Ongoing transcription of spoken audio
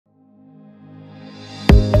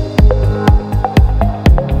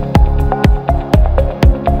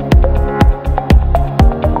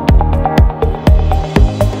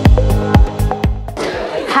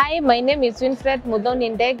my name is Winnie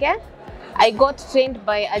Muthoni. I got trained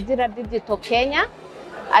by Ajira Digital Kenya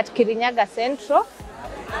at Kirinyaga Central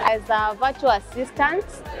as a virtual assistant,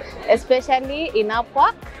 especially in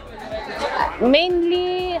Upwork.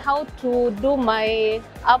 Mainly how to do my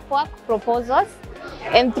Upwork proposals,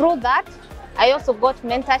 and through that I also got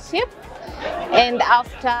mentorship, and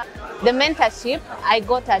after the mentorship I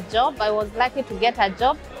got a job. I was lucky to get a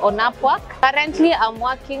job on Upwork. Currently I'm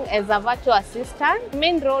working as a virtual assistant.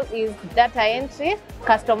 Main role is data entry,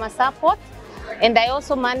 customer support, and I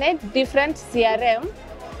also manage different CRM,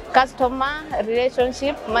 customer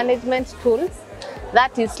relationship management tools,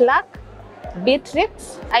 that is Slack,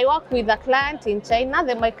 Bitrix. I work with a client in China.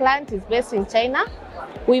 My client is based in China.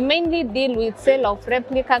 We mainly deal with sale of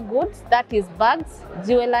replica goods, that is bags,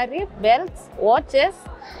 jewelry, belts, watches.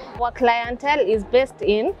 Our clientele is based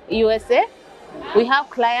in USA. We have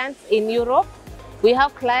clients in Europe. We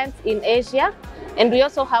have clients in Asia, and we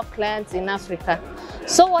also have clients in Africa.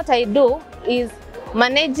 So what I do is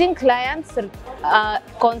managing clients'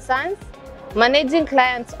 concerns, managing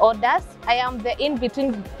clients' orders. I am the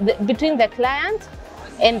in-between between the client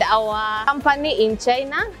and our company in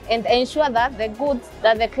China, and ensure that the goods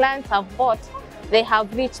that the clients have bought, they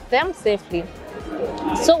have reached them safely.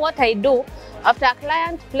 So what I do, after a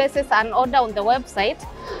client places an order on the website,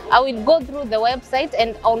 I will go through the website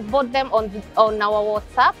and onboard them on our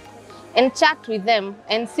WhatsApp and chat with them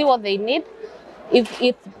and see what they need. If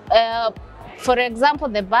it's, for example,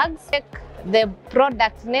 the bags, take the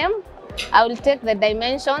product name, I will take the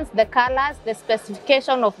dimensions, the colors, the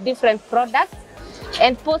specification of different products,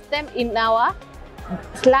 and post them in our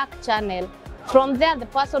Slack channel. From there, the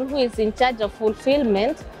person who is in charge of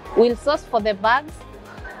fulfillment will source for the bags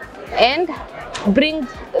and bring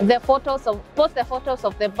the photos post the photos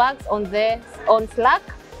of the bags on Slack,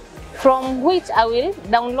 from which I will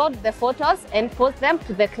download the photos and post them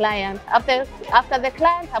to the client. After the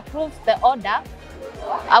client approves the order,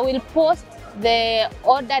 I will post the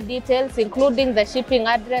order details, including the shipping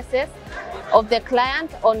addresses of the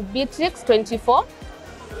client, on Bitrix 24.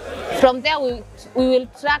 From there, we will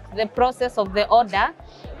track the process of the order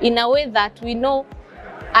in a way that we know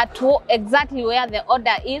exactly where the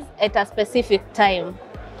order is at a specific time.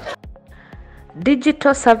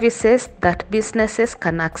 Digital services that businesses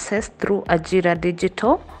can access through Ajira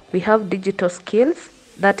Digital. We have digital skills,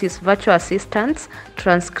 that is virtual assistants,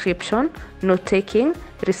 transcription, note-taking,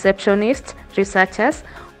 receptionists, researchers,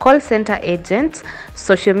 call center agents,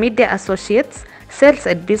 social media associates, sales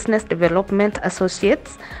and business development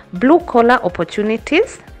associates, blue-collar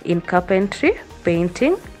opportunities in carpentry,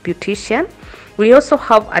 painting, beautician. We also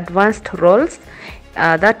have advanced roles,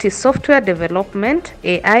 that is software development,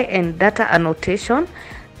 AI and data annotation,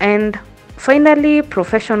 and finally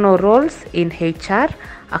professional roles in HR,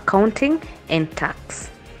 accounting and tax.